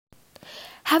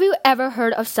Have you ever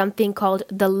heard of something called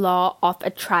the law of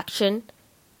attraction?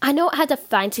 I know it has a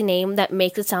fancy name that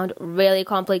makes it sound really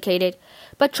complicated,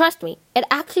 but trust me, it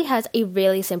actually has a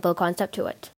really simple concept to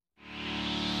it.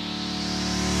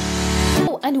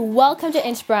 Hello and welcome to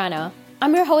Inspirana.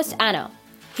 I'm your host Anna.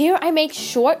 Here I make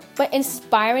short but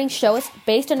inspiring shows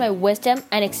based on my wisdom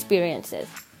and experiences.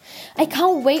 I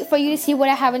can't wait for you to see what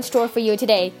I have in store for you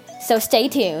today, so stay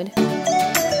tuned.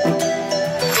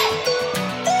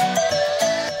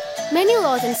 Many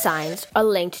laws in science are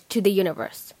linked to the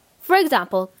universe. For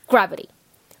example, gravity.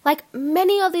 Like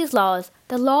many of these laws,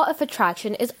 the law of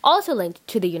attraction is also linked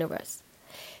to the universe.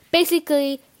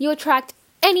 Basically, you attract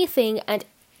anything and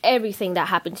everything that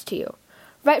happens to you,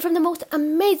 right from the most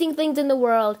amazing things in the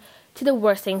world to the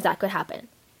worst things that could happen.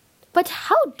 But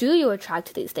how do you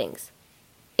attract these things?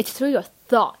 It's through your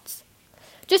thoughts.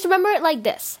 Just remember it like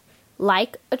this.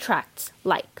 Like attracts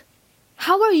like.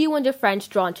 How are you and your friends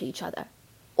drawn to each other?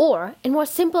 Or, in more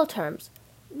simple terms,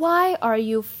 why are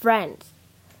you friends?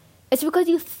 It's because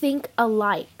you think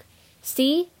alike.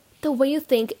 See, the way you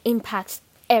think impacts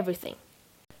everything.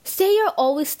 Say you're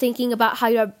always thinking about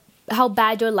how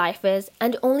bad your life is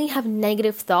and only have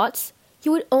negative thoughts,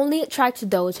 you would only attract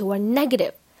those who are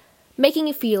negative, making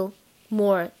you feel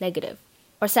more negative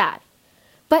or sad.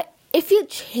 But if you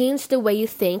changed the way you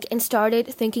think and started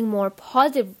thinking more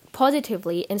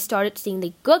positively and started seeing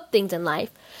the good things in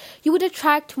life, you would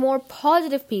attract more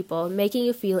positive people, making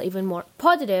you feel even more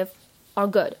positive or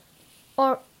good,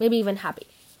 or maybe even happy.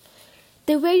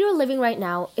 The way you're living right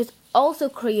now is also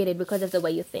created because of the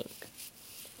way you think.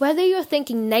 Whether you're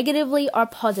thinking negatively or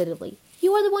positively,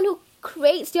 you are the one who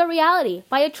creates your reality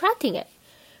by attracting it,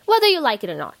 whether you like it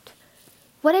or not.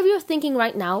 Whatever you're thinking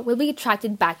right now will be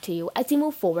attracted back to you as you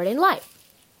move forward in life.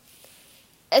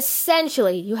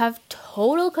 Essentially, you have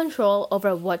total control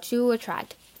over what you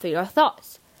attract through your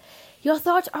thoughts. Your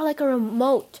thoughts are like a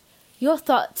remote. Your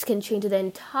thoughts can change the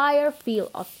entire feel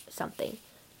of something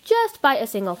just by a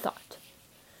single thought.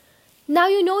 Now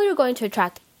you know you're going to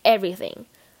attract everything,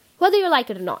 whether you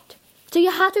like it or not. So you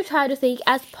have to try to think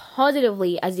as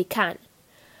positively as you can.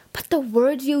 But the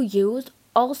words you use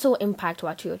also impact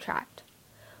what you attract.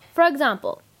 For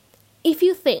example, if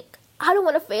you think, I don't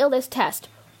want to fail this test,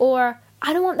 or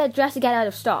I don't want that dress to get out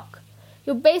of stock,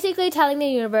 you're basically telling the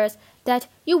universe that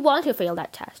you want to fail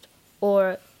that test,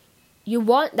 or you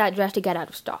want that dress to get out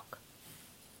of stock.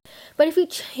 But if you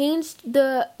changed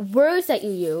the words that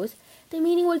you use, the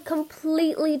meaning would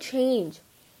completely change.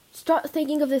 Start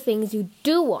thinking of the things you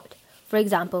do want. For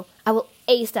example, I will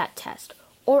ace that test,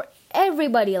 or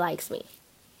everybody likes me.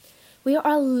 We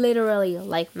are literally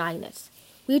like magnets.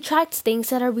 We attract things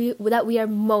that we are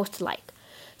most like.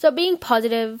 So being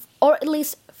positive, or at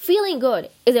least feeling good,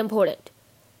 is important.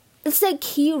 It's a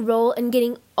key role in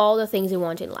getting all the things you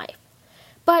want in life.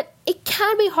 But it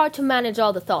can be hard to manage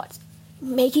all the thoughts,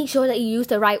 making sure that you use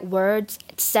the right words,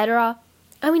 etc.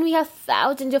 We have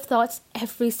thousands of thoughts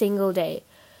every single day,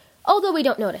 although we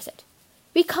don't notice it.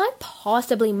 We can't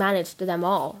possibly manage them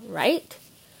all, right?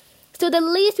 So the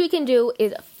least we can do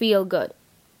is feel good.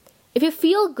 If you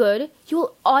feel good, you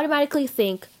will automatically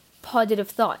think positive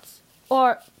thoughts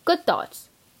or good thoughts.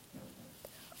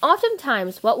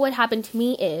 Oftentimes, what would happen to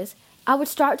me is I would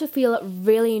start to feel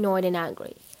really annoyed and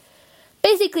angry.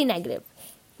 Basically negative.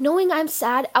 Knowing I'm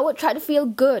sad, I would try to feel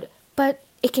good, but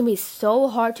it can be so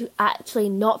hard to actually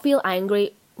not feel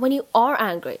angry when you are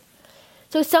angry.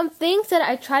 So some things that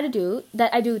I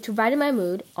do to brighten my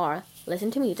mood are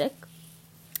listen to music.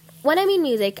 When I mean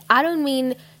music, I don't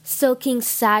mean silking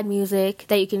sad music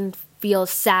that you can feel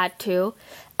sad to.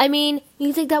 I mean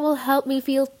music that will help me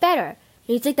feel better.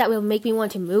 Music that will make me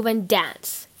want to move and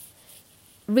dance.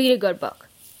 Read a good book.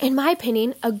 In my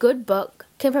opinion, a good book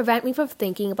can prevent me from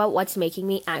thinking about what's making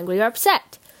me angry or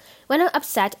upset. When I'm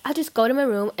upset, I just go to my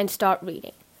room and start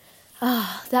reading.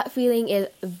 That feeling is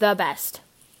the best.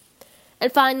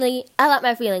 And finally, I let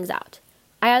my feelings out.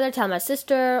 I either tell my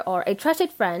sister or a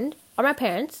trusted friend or my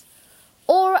parents,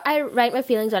 or I write my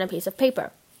feelings on a piece of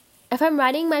paper. If I'm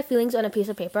writing my feelings on a piece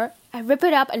of paper, I rip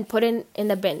it up and put it in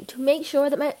the bin to make sure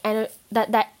that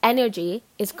that energy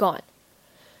is gone.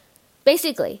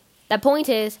 Basically, the point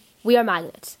is, we are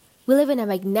magnets. We live in a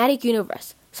magnetic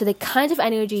universe, so the kind of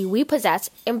energy we possess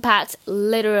impacts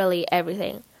literally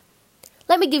everything.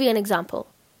 Let me give you an example.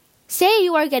 Say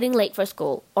you are getting late for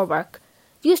school or work.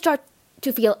 You start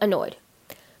to feel annoyed.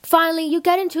 Finally, you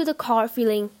get into the car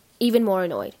feeling even more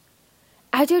annoyed.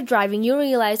 As you're driving, you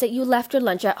realize that you left your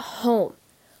lunch at home.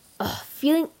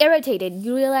 Feeling irritated,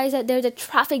 you realize that there's a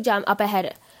traffic jam up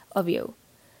ahead of you.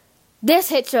 This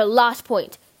hits your last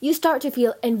point. You start to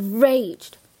feel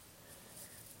enraged.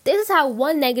 This is how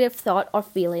one negative thought or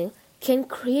feeling can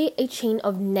create a chain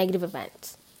of negative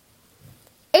events.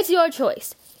 It's your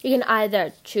choice. You can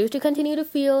either choose to continue to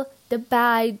feel the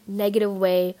bad, negative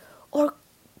way,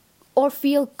 or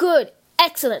feel good,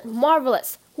 excellent,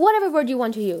 marvelous, whatever word you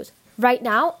want to use, right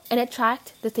now and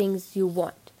attract the things you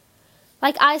want.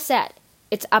 Like I said,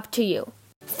 it's up to you.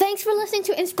 Thanks for listening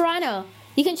to Inspirano.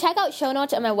 You can check out show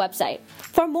notes on my website.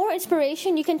 For more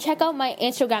inspiration, you can check out my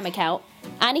Instagram account,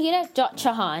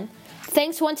 anahita.chahan.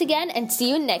 Thanks once again and see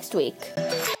you next week.